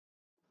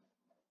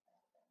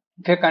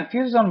If you're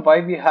confused on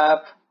why we have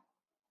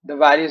the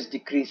values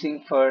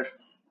decreasing for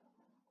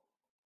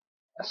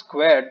a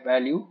squared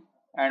value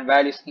and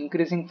values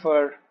increasing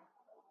for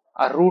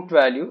a root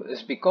value,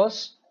 is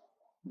because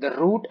the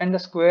root and the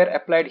square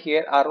applied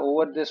here are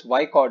over this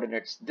y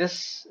coordinates.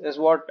 This is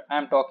what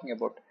I'm talking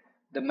about.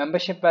 The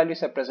membership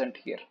values are present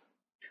here.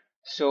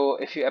 So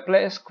if you apply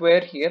a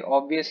square here,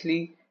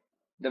 obviously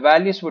the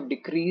values would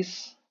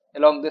decrease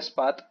along this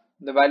path.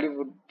 The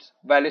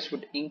values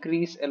would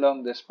increase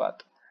along this path.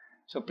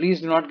 So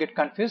please do not get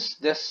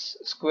confused. This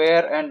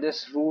square and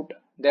this root,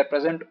 they are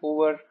present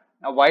over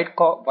a y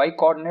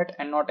coordinate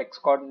and not x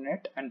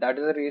coordinate, and that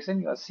is the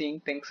reason you are seeing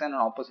things in an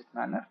opposite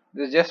manner.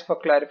 This is just for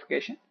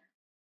clarification.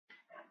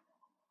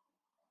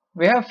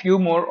 We have few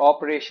more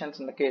operations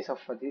in the case of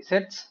fuzzy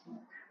sets.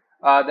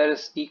 There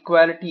is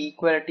equality.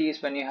 Equality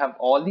is when you have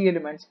all the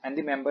elements and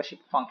the membership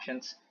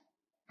function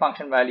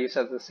values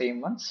as the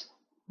same ones.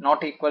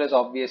 Not equal is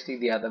obviously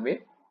the other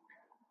way.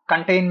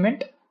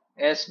 Containment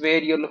is where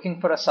you're looking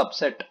for a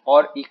subset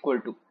or equal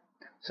to.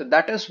 So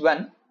that is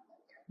when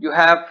you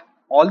have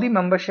all the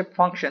membership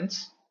function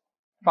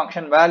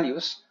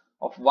values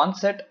of one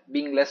set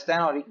being less than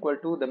or equal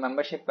to the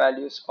membership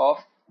values of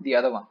the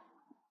other one.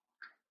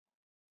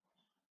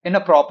 In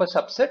a proper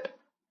subset,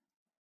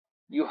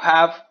 you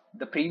have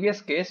the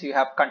previous case, you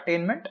have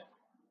containment,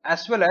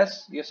 as well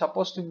as you're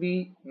supposed to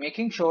be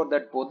making sure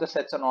that both the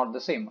sets are not the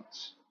same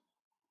ones.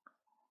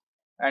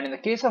 And in the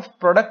case of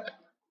product,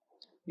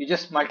 you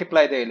just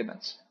multiply the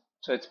elements.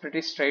 So it's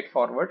pretty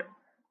straightforward.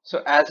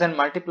 So as in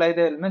multiply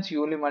the elements,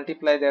 you only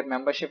multiply their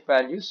membership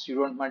values. You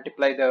don't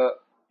multiply the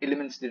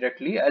elements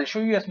directly. I'll show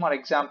you a small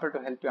example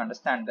to help you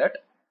understand that.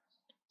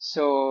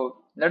 So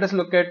let us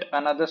look at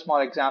another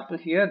small example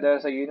here.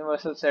 There's a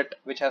universal set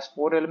which has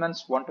 4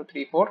 elements, 1, 2,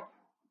 3, 4.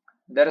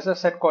 There is a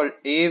set called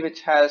A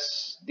which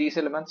has these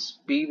elements,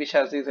 B which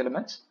has these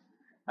elements.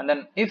 And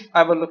then if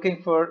I were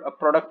looking for a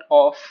product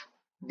of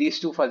these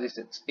two fuzzy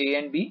sets, A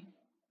and B,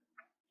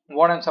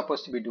 what I'm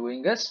supposed to be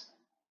doing is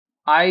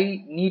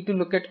I need to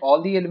look at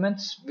all the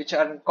elements which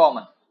are in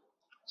common.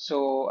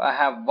 So I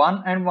have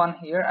 1 and 1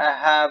 here, I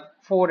have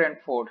 4 and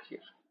 4 here.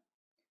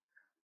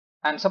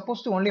 I'm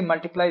supposed to only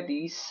multiply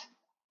these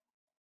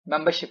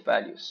membership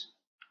values.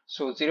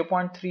 So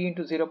 0.3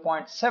 into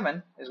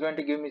 0.7 is going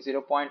to give me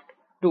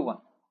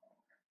 0.21.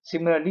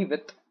 Similarly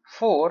with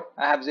 4,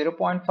 I have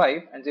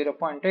 0.5 and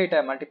 0.8.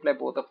 I multiply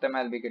both of them,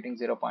 I'll be getting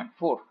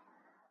 0.4.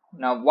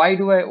 Now why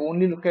do I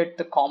only look at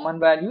the common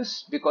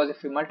values? Because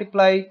if you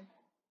multiply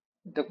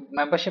the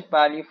membership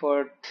value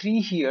for 3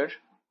 here,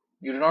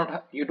 you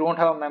don't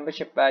have a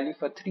membership value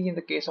for 3 in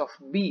the case of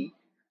B,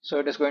 so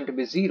it is going to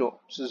be 0.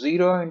 So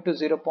 0 into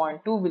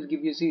 0.2 will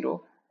give you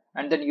 0,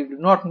 and then you do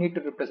not need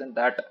to represent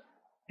that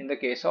in the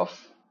case of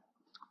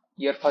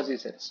your fuzzy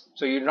sets.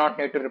 So you do not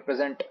need to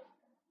represent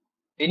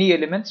any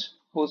elements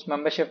whose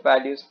membership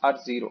values are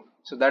 0.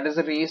 So that is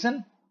the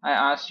reason I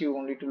asked you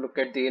only to look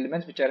at the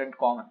elements which are in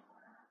common.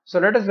 So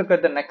let us look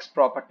at the next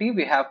property.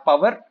 We have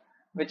power,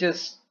 which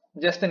is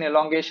just an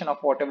elongation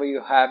of whatever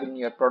you have in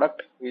your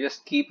product. You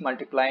just keep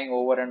multiplying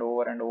over and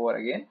over and over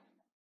again.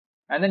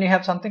 And then you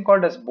have something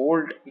called as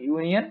bold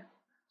union.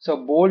 So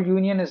bold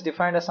union is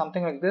defined as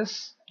something like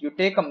this. You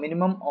take a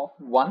minimum of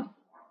 1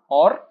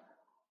 or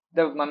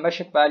the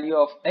membership value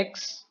of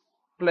X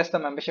plus the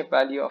membership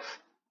value of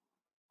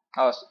A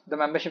plus the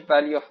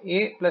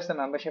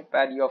membership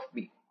value of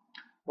B.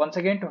 Once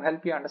again, to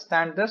help you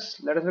understand this,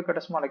 let us look at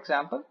a small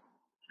example.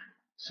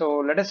 So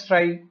let us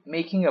try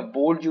making a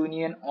bold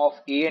union of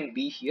A and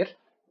B here.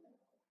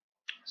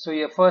 So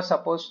you're first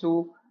supposed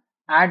to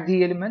add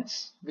the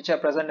elements which are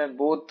present in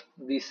both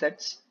these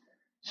sets.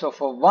 So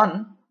for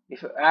 1,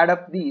 if you add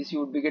up these, you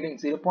would be getting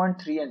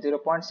 0.3 and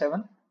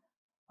 0.7.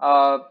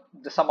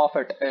 The sum of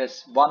it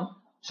is 1.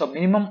 So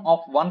minimum of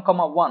 1,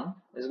 1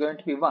 is going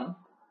to be 1.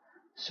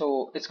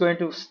 So it's going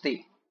to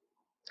stay.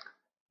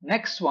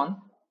 Next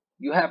one,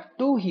 you have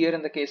 2 here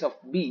in the case of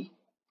B,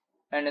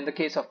 and in the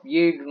case of A,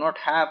 you do not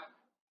have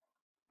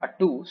a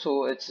 2,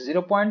 so it's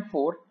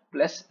 0.4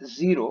 plus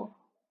 0.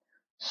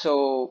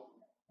 So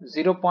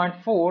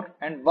 0.4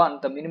 and 1,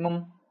 the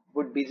minimum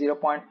would be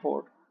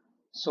 0.4.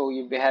 So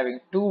you'll be having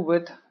 2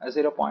 with a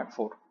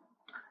 0.4.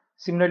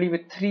 Similarly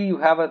with 3, you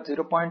have a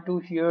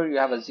 0.2 here, you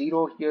have a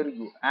 0 here,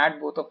 you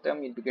add both of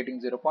them, you'll be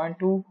getting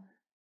 0.2.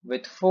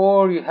 With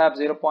 4, you have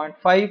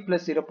 0.5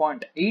 plus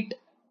 0.8,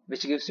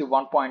 which gives you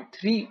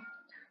 1.3.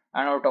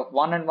 And out of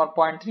 1 and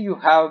 1.3, you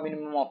have a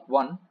minimum of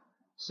 1.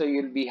 So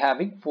you'll be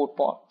having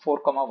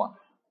 4,1.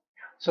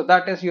 So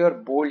that is your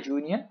bold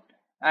union.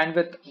 And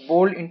with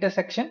bold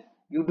intersection,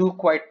 you do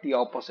quite the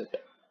opposite.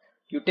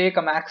 You take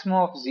a maximum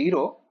of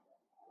 0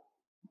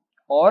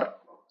 or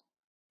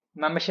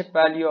membership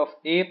value of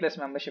A plus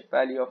membership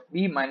value of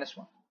B minus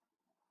 1.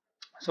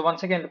 So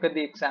once again, look at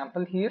the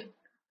example here.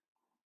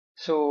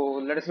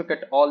 So let us look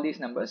at all these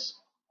numbers.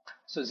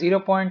 So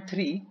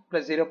 0.3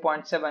 plus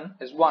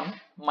 0.7 is 1,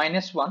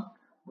 minus 1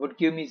 would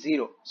give me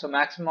 0. So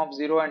maximum of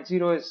 0 and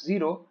 0 is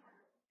 0.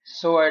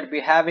 So I'd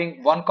be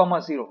having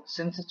 1, 0.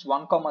 Since it's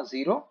 1,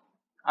 0,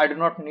 I do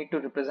not need to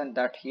represent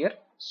that here,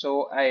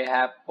 so I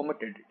have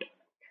omitted it.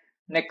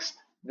 Next,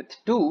 with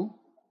 2,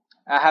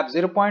 I have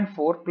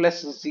 0.4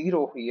 plus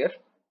 0 here.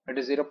 It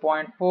is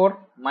 0.4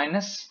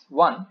 minus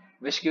 1,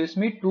 which gives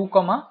me 2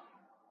 comma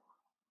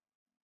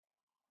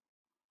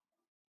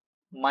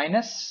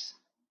minus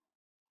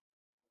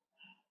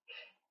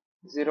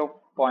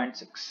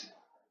 0.6.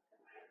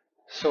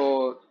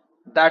 So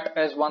that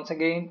is once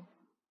again,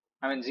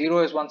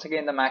 0 is once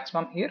again the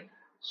maximum here.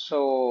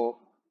 So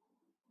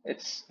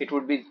it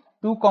would be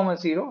 2 comma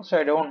 0. So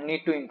I don't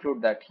need to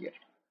include that here.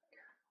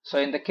 So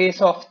in the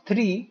case of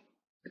 3,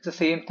 it's the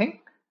same thing.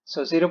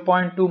 So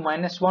 0.2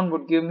 minus 1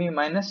 would give me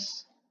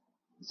minus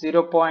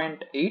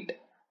 0.8.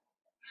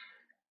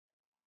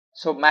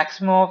 So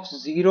maximum of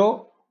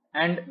 0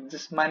 and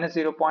this minus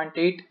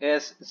 0.8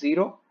 is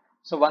 0.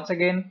 So once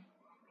again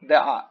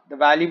the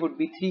value would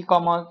be 3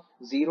 comma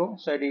 0.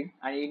 So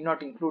I need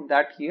not include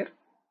that here.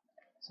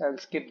 So I'll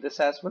skip this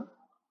as well.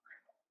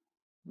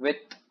 With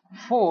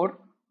 4,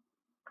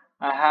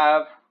 I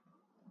have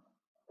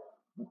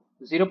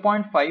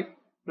 0.5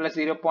 plus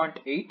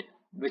 0.8,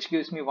 which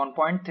gives me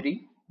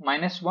 1.3,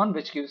 minus 1,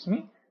 which gives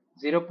me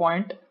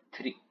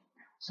 0.3.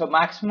 So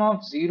maximum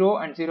of 0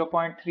 and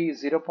 0.3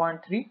 is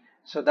 0.3.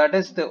 So that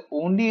is the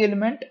only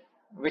element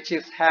which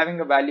is having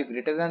a value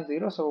greater than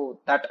 0. So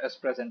that is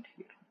present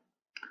here.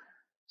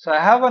 So I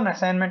have an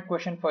assignment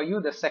question for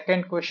you. The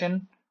second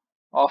question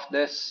of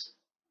this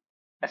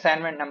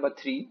assignment number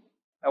 3.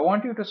 I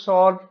want you to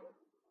solve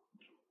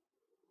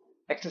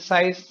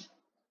exercise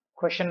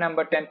question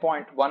number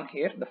 10.1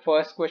 here, the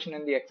first question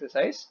in the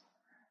exercise.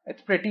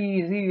 It's pretty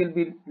easy. You'll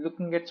be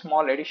looking at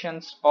small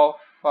additions of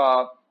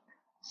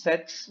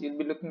sets. You'll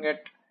be looking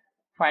at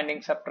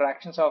finding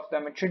subtractions of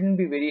them. It shouldn't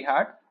be very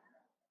hard.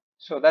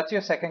 So that's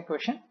your second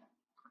question.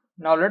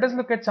 Now let us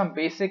look at some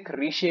basic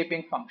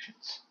reshaping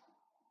functions.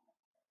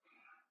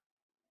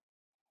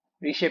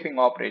 Reshaping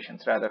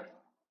operations rather.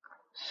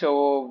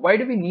 So why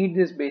do we need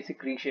these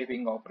basic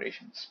reshaping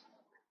operations?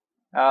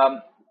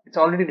 It's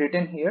already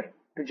written here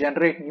to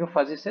generate new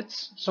fuzzy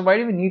sets. So why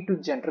do we need to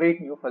generate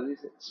new fuzzy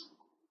sets?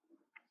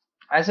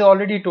 As I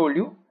already told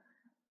you,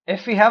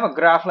 if we have a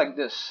graph like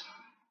this,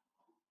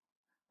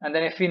 and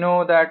then if we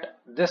know that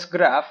this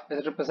graph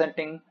is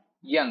representing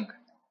young.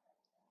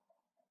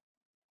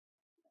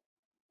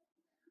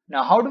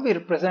 Now how do we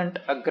represent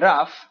a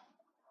graph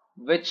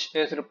which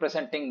is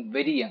representing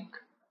very young?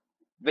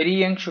 Very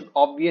young should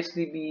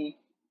obviously be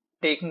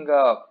taking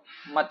a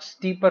much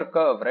steeper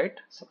curve, right?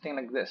 Something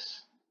like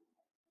this.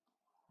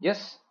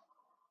 Yes.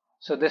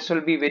 So this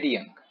will be very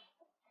young.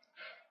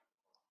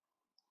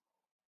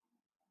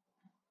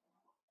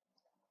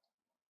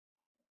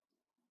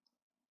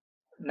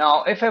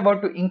 Now if I were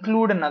to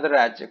include another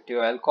adjective,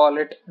 I'll call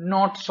it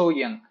not so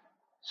young.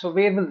 So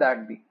where will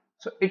that be?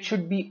 So it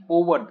should be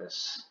over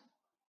this,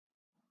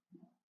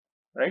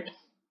 right?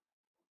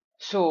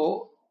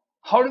 So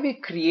how do we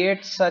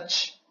create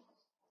such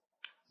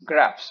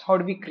graphs? How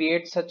do we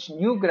create such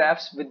new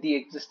graphs with the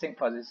existing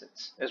fuzzy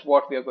sets is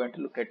what we are going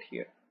to look at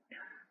here.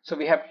 So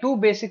we have two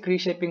basic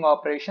reshaping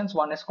operations.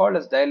 One is called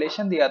as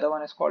dilation, the other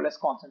one is called as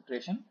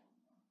concentration.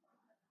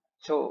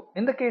 So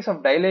in the case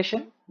of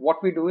dilation,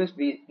 what we do is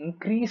we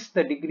increase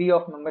the degree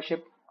of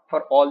membership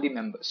for all the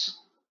members.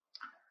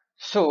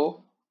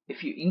 So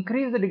if you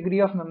increase the degree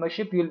of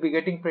membership, you'll be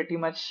getting pretty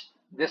much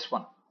this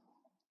one.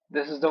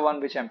 This is the one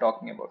which I'm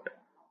talking about.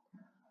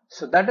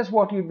 So that is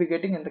what you'll be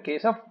getting in the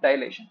case of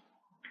dilation.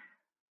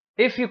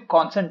 If you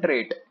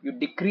concentrate, you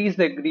decrease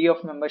the degree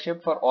of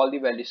membership for all the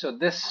values. So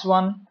this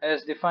one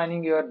is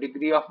defining your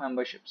degree of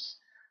memberships.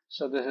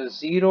 So this is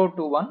 0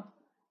 to 1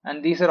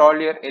 and these are all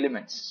your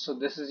elements. So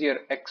this is your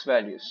X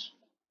values.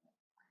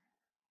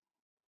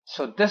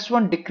 So this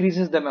one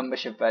decreases the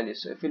membership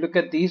values. So if you look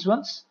at these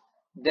ones,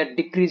 they're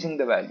decreasing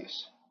the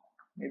values.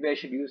 Maybe I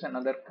should use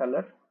another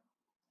color.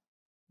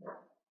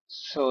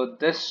 So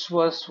this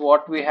was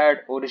what we had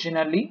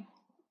originally.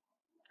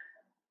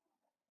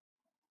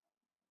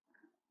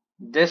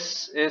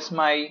 This is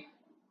my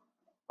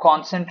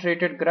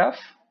concentrated graph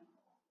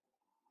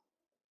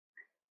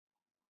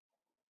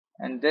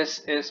and this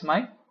is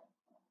my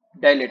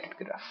dilated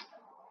graph.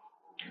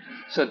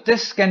 So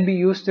this can be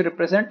used to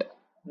represent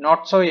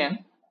not so young.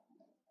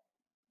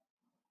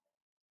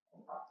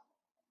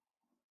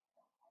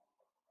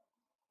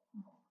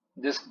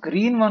 This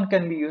green one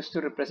can be used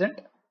to represent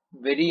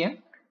very young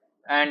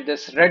and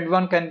this red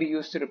one can be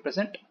used to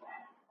represent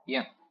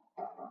young.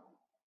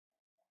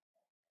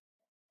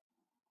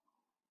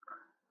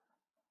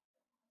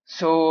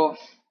 So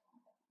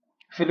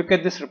if you look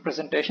at this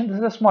representation, this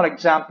is a small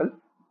example.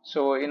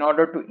 So in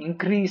order to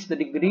increase the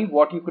degree,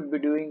 what you could be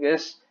doing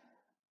is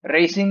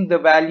raising the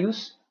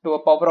values to a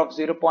power of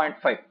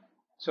 0.5.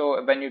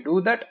 So when you do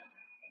that,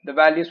 the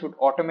values would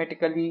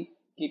automatically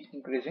keep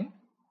increasing.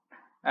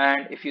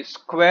 And if you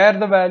square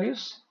the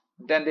values,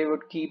 then they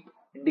would keep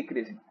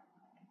decreasing.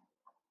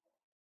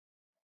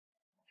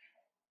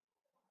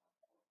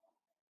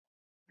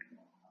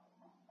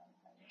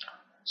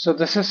 So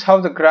this is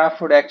how the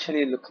graph would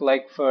actually look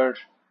like for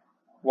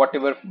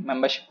whatever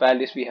membership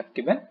values we have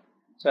given.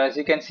 So as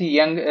you can see,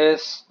 young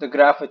is the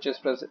graph which is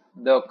present,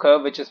 the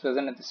curve which is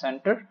present at the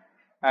center,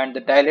 and the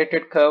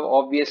dilated curve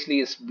obviously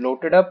is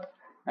bloated up,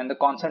 and the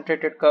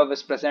concentrated curve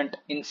is present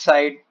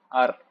inside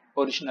our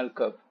original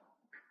curve.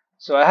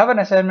 So I have an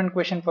assignment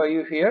question for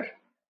you here.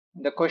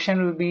 The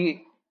question will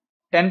be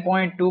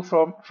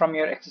 10.2 from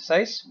your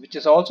exercise, which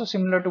is also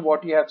similar to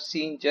what you have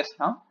seen just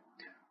now.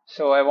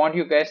 So I want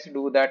you guys to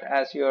do that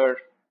as your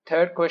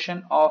third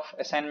question of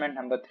assignment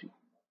number 3.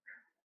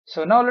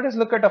 So now let us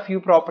look at a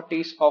few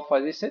properties of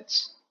fuzzy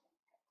sets.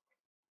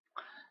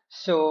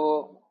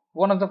 So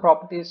one of the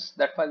properties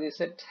that fuzzy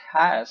set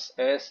has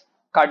is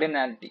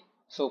cardinality.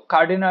 So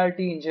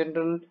cardinality in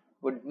general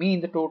would mean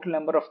the total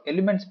number of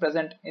elements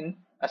present in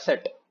a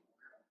set.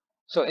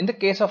 So in the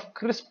case of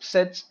crisp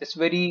sets, it's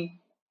very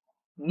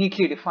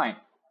neatly defined.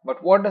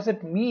 But what does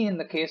it mean in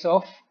the case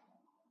of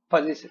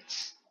fuzzy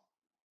sets?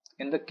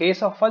 In the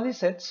case of fuzzy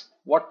sets,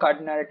 what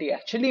cardinality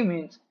actually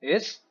means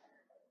is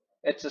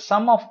it's the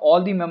sum of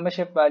all the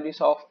membership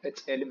values of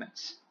its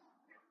elements.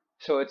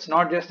 So it's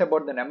not just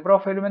about the number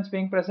of elements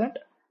being present,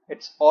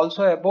 it's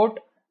also about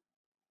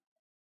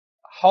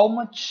how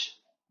much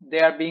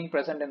they are being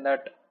present in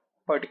that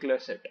particular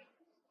set.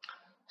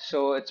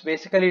 So it's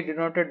basically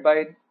denoted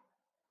by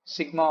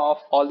sigma of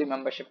all the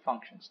membership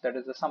functions, that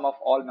is the sum of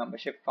all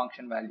membership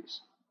function values.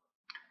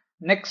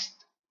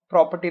 Next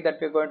property that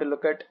we're going to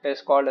look at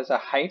is called as a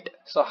height.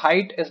 So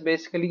height is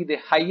basically the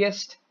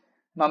highest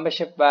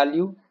membership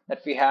value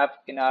that we have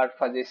in our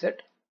fuzzy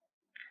set.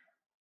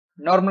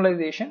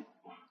 Normalization,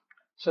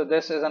 so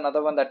this is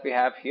another one that we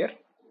have here.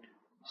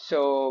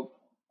 So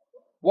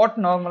what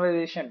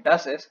normalization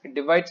does is it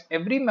divides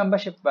every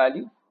membership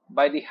value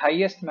by the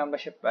highest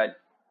membership value.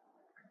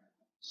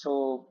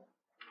 So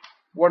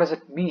what does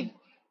it mean?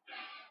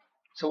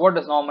 So what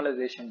does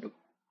normalization do?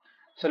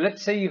 So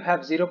let's say you have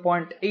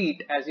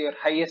 0.8 as your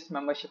highest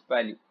membership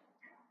value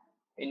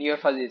in your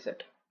fuzzy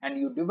set, and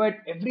you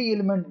divide every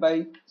element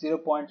by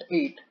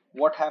 0.8.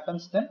 What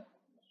happens then?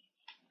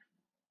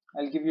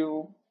 I'll give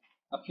you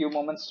a few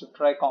moments to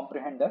try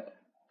comprehend that.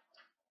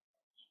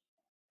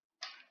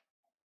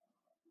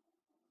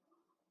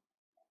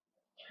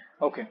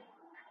 Okay,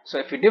 so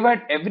if you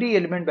divide every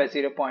element by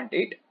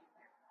 0.8,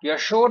 you are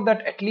sure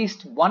that at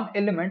least one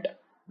element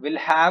will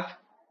have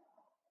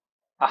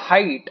a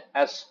height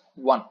as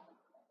 1.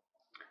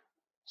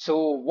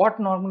 So what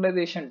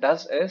normalization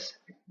does is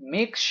it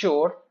makes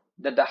sure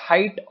that the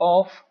height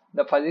of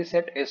the fuzzy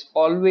set is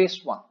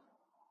always 1.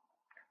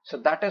 So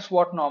that is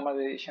what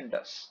normalization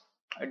does.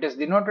 It is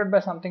denoted by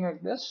something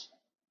like this.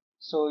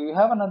 So you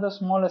have another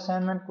small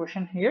assignment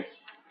question here.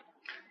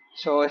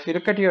 So if you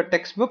look at your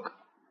textbook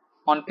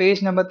on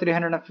page number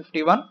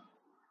 351,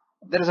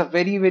 there is a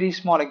very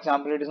small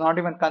example. It is not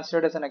even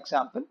considered as an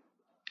example.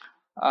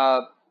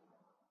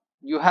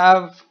 You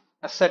have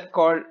a set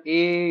called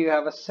A, you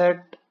have a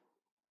set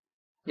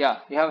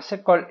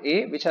called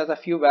A which has a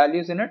few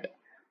values in it.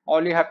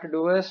 All you have to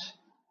do is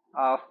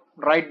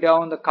write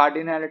down the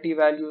cardinality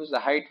values, the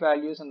height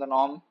values, and the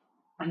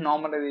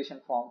normalization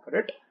form for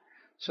it.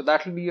 So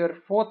that will be your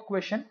fourth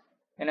question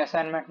in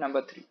assignment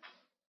number 3.